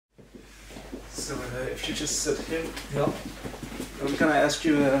So if you just sit here, Yeah. I'm gonna ask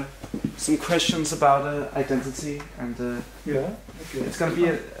you some questions about identity, and Yeah. Okay. it's gonna be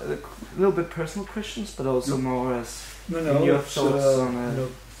a little bit personal questions, but also more as No, your it's, thoughts on. no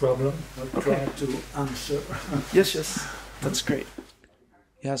problem. I'll Okay. try to answer. Yes, that's great.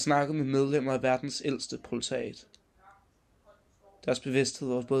 Jeg har snakket med medlemmer af Verdens Ældste Proletariat. Deres bevidsthed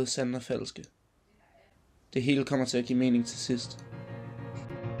var både sande og falske. Det hele kommer til at give mening til sidst.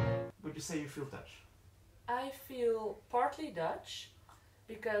 Would you say you feel Dutch? I feel partly Dutch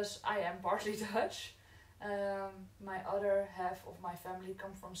because I am partly Dutch. My other half of my family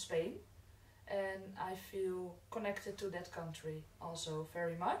come from Spain, and I feel connected to that country also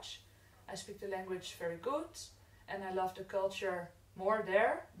very much. I speak the language very good, and I love the culture more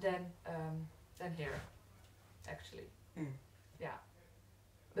there than here, actually. Yeah.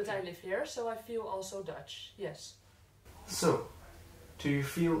 But I live here, so I feel also Dutch, yes. So, do you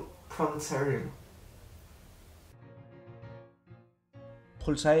feel proletarian?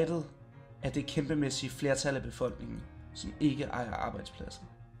 Proletariatet er det kæmpemæssige flertal af befolkningen, som ikke ejer arbejdspladser.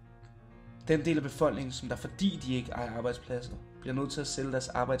 Den del af befolkningen, som der fordi de ikke ejer arbejdspladser, bliver nødt til at sælge deres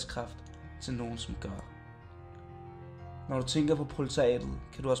arbejdskraft til nogen, som gør. Når du tænker på proletariatet,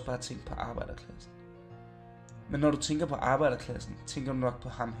 kan du også bare tænke på arbejderklassen. Men når du tænker på arbejderklassen, tænker du nok på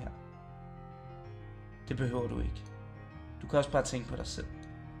ham her. Det behøver du ikke. Du kan også bare tænke på dig selv.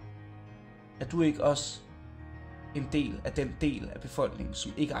 Er du ikke også en del af den del af befolkningen,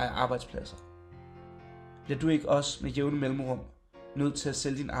 som ikke ejer arbejdspladser? Bliver du ikke også med jævne mellemrum nødt til at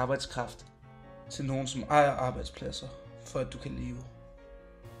sælge din arbejdskraft til nogen, som ejer arbejdspladser, for at du kan leve?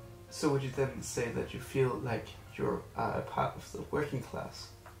 So would you then say that you feel like you're a part of the working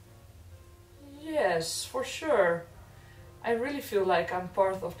class? Yes, for sure. I really feel like I'm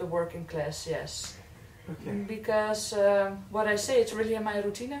part of the working class, yes. Okay. Because what I say, it's really in my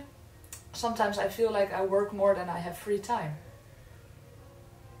routine. Sometimes I feel like I work more than I have free time.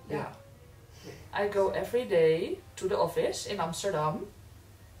 Yeah. I go every day to the office in Amsterdam.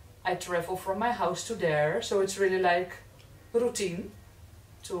 I travel from my house to there, so it's really like routine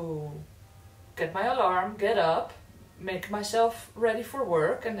to get my alarm, get up, make myself ready for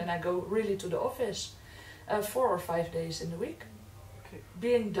work, and then I go really to the office 4 or 5 days in the week. Okay.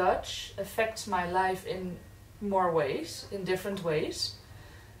 Being Dutch affects my life in more ways, in different ways.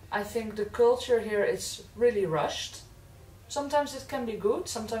 I think the culture here is really rushed. Sometimes it can be good,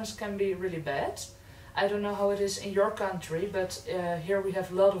 sometimes it can be really bad. I don't know how it is in your country, but here we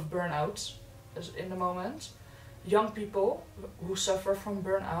have a lot of burnout in the moment. Young people who suffer from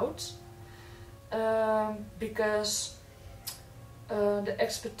burnout. Because the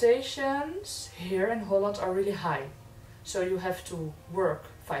expectations here in Holland are really high. So you have to work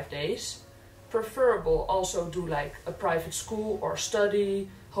 5 days. Preferable also do like a private school or study,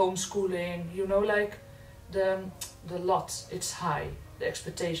 homeschooling, you know, like the lot, it's high. The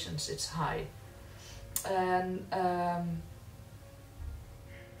expectations, it's high. And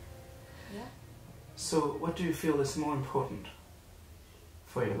yeah. So what do you feel is more important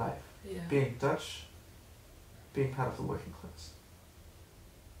for your life? Yeah. Being Dutch, being part of the working class?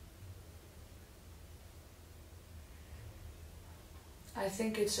 I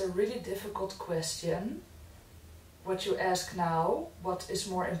think it's a really difficult question. What you ask now, what is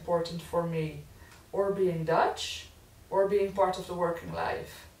more important for me? Or being Dutch, or being part of the working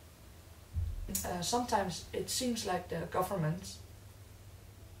life? Sometimes it seems like the government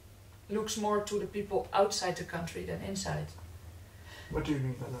looks more to the people outside the country than inside. What do you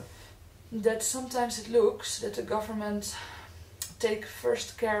mean by that? That sometimes it looks that the government take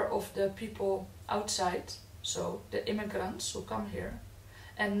first care of the people outside, so the immigrants who come here,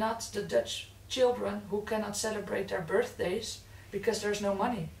 and not the Dutch children who cannot celebrate their birthdays because there's no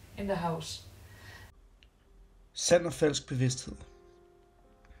money in the house. Sand og falsk bevidsthed.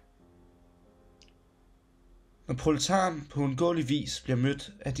 Når proletaren på uundgåelig vis bliver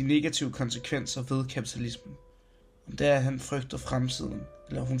mødt af de negative konsekvenser ved kapitalismen, om det er, at han frygter fremtiden,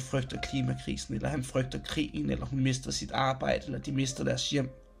 eller hun frygter klimakrisen, eller han frygter krigen, eller hun mister sit arbejde, eller de mister deres hjem.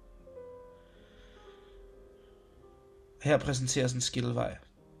 Her præsenteres en skillevej.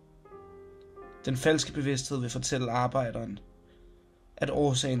 Den falske bevidsthed vil fortælle arbejderen, at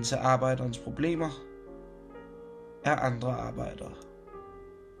årsagen til arbejderens problemer er andre arbejdere.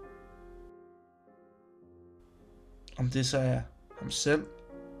 Om det så er ham selv,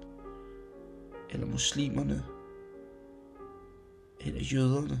 eller muslimerne, eller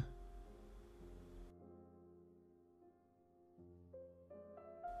jøderne.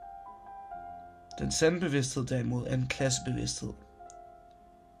 Den sande bevidsthed derimod er en klassebevidsthed.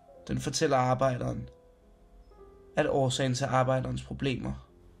 Den fortæller arbejderen, at årsagen til arbejderens problemer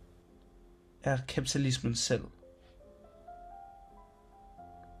er kapitalismen selv.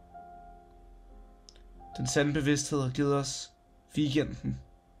 Den sande bevidsthed har givet os weekenden,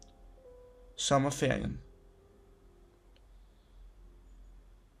 sommerferien.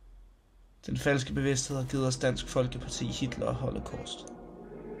 Den falske bevidsthed har givet os Dansk Folkeparti, Hitler og Holocaust.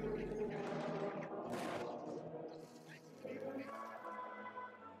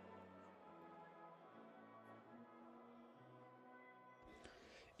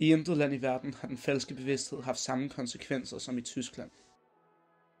 I intet land i verden har den falske bevidsthed haft samme konsekvenser som i Tyskland.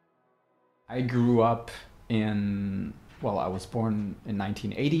 I grew up in, well, I was born in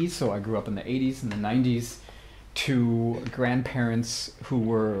 1980, so I grew up in the 80s and the 90s to grandparents who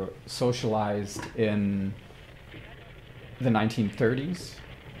were socialized in the 1930s,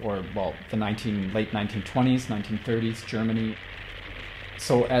 or, well, the late 1920s, 1930s, Germany.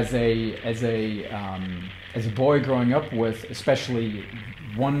 So as a boy growing up with especially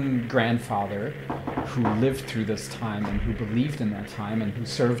one grandfather who lived through this time and who believed in that time and who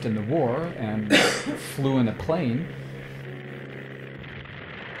served in the war and flew in a plane,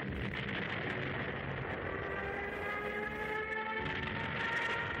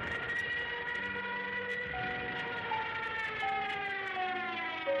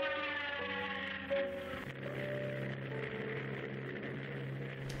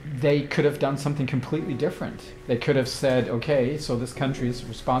 they could have done something completely different. They could have said, okay, so this country is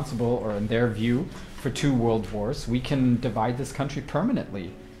responsible, or in their view, for 2 world wars. We can divide this country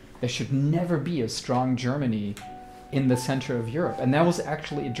permanently. There should never be a strong Germany in the center of Europe. And that was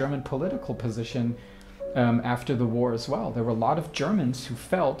actually a German political position after the war as well. There were a lot of Germans who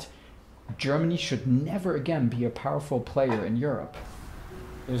felt Germany should never again be a powerful player in Europe.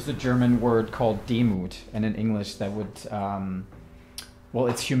 There's a German word called Demut, and in English that would... well,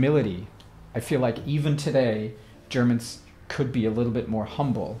 it's humility. I feel like even today, Germans could be a little bit more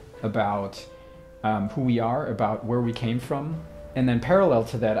humble about who we are, about where we came from. And then parallel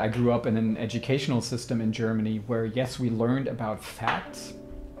to that, I grew up in an educational system in Germany where, yes, we learned about facts,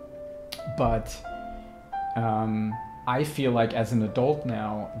 but I feel like as an adult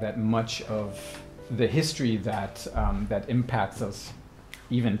now that much of the history that impacts us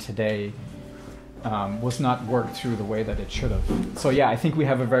even today was not worked through the way that it should have. So yeah, I think we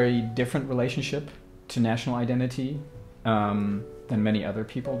have a very different relationship to national identity than many other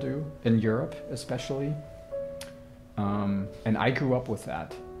people do, in Europe especially. And I grew up with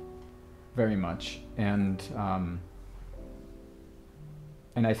that very much. And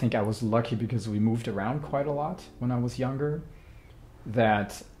I think I was lucky because we moved around quite a lot when I was younger,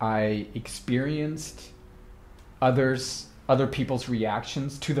 that I experienced other people's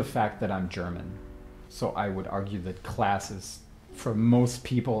reactions to the fact that I'm German. So I would argue that class is, for most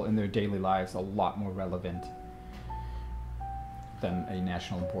people in their daily lives, a lot more relevant than a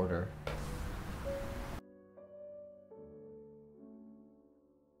national border.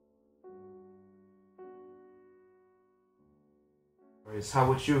 How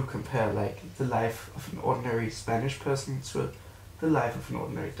would you compare like the life of an ordinary Spanish person to the life of an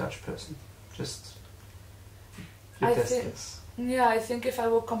ordinary Dutch person? Just your best guess. Yeah, I think if I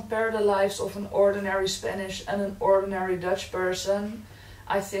will compare the lives of an ordinary Spanish and an ordinary Dutch person,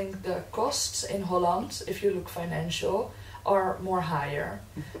 I think the costs in Holland, if you look financial, are more higher.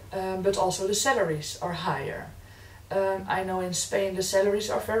 But also the salaries are higher. I know in Spain the salaries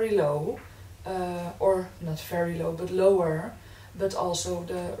are very low, or not very low, but lower. But also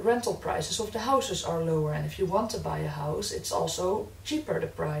the rental prices of the houses are lower. And if you want to buy a house, it's also cheaper, the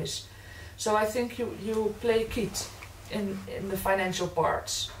price. So I think you play kit in the financial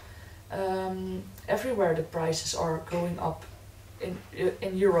parts. Everywhere the prices are going up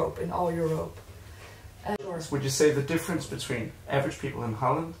in Europe, in all Europe. Would you say the difference between average people in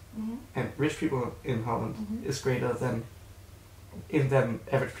Holland and rich people in Holland is greater than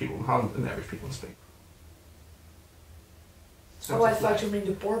average people in Holland and average people in Spain? Oh, I thought you mean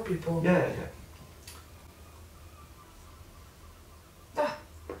the poor people. Yeah. Ah.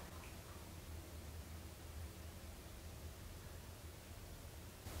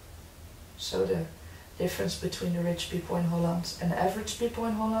 So the difference between the rich people in Holland and the average people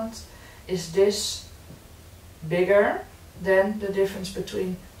in Holland, is this bigger than the difference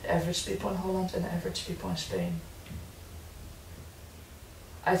between the average people in Holland and the average people in Spain?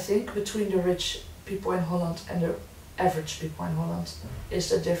 I think between the rich people in Holland and the average people in Holland is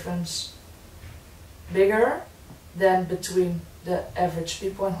the difference bigger than between the average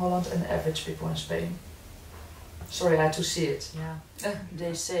people in Holland and the average people in Spain. Sorry, I had to see it. Yeah,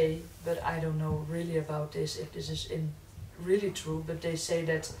 they say, but I don't know really about this, if this is really true, but they say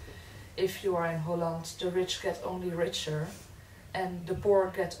that if you are in Holland, the rich get only richer, and the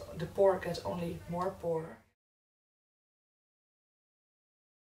poor get only more poor.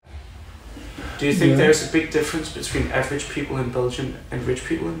 Do you think there's a big difference between average people in Belgium and rich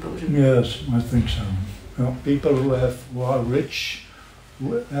people in Belgium? Yes, I think so. Well, people who are rich,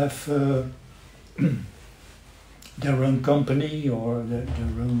 who have their own company or their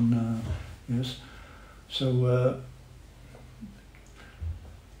own yes. So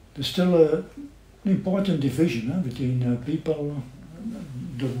there's still an important division between people,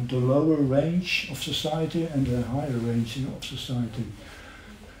 the lower range of society and the higher range of society.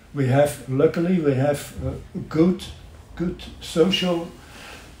 We have, luckily, we have a good social,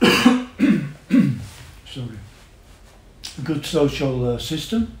 sorry, a good social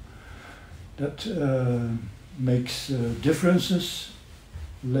system that makes differences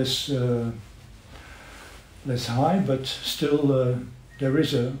less high, but still there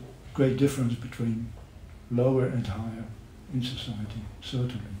is a great difference between lower and higher in society,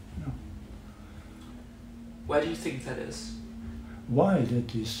 certainly. Yeah. Why do you think that is? Why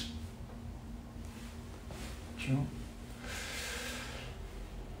that is? Sure.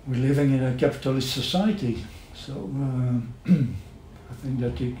 We're living in a capitalist society, so I think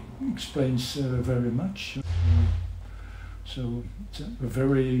that it explains very much. So it's a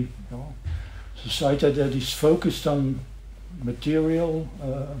very society that is focused on material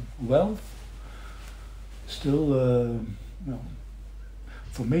wealth. Still,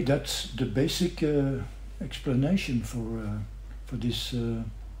 for me, that's the basic explanation for this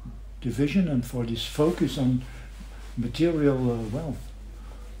division and for this focus on material wealth.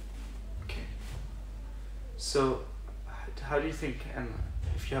 Okay. So, how do you think, and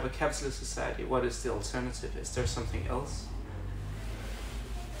if you have a capitalist society, what is the alternative? Is there something else?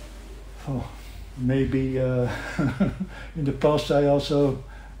 Oh, maybe in the past I also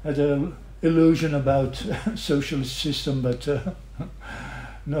had an illusion about socialist system, but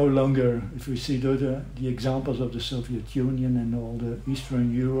no longer. If we see the examples of the Soviet Union and all the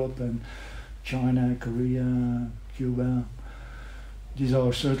Eastern Europe and China, Korea, Cuba, these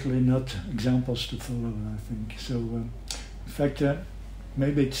are certainly not examples to follow, I think. So, in fact,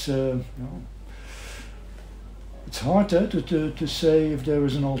 maybe it's it's hard to say if there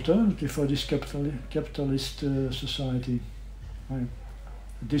is an alternative for this capitalist society.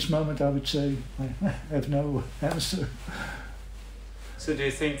 At this moment, I would say I have no answer. So do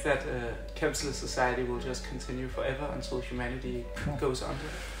you think that capitalist society will just continue forever until humanity goes under?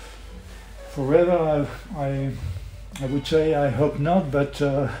 Forever, I would say I hope not, but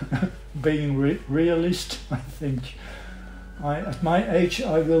being realist, I think at my age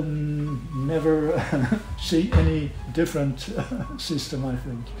I will never see any different system, I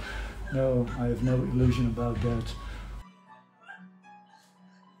think. No, I have no illusion about that.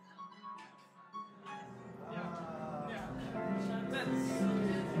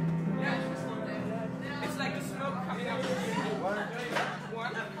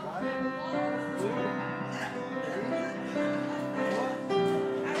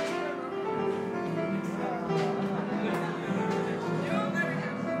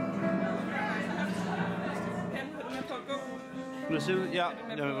 Ja,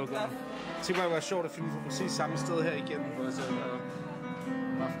 jeg vil gå. Det kunne være sjovt at filme på præcis samme sted her igennem, hvor jeg så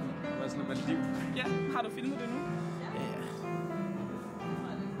var sådan noget liv. Ja, har du filmet det nu? Ja.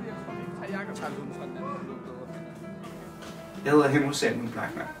 Har Jakob taget ud fra den anden? Jeg hedder Henrik Salmon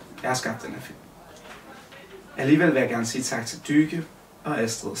Blackman. Jeg har skabt den her film. Alligevel vil jeg gerne sige tak til Dyke og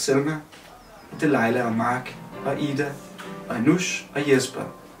Astrid Selma, og Delilah og Mark og Ida og Anush og Jesper,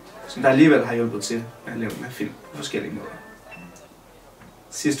 som der alligevel har hjulpet til at lave den her film på forskellige måder.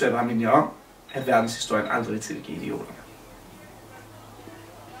 Sidst vil jeg bare minde jer om, at verdenshistorien aldrig vil tilgive idioterne.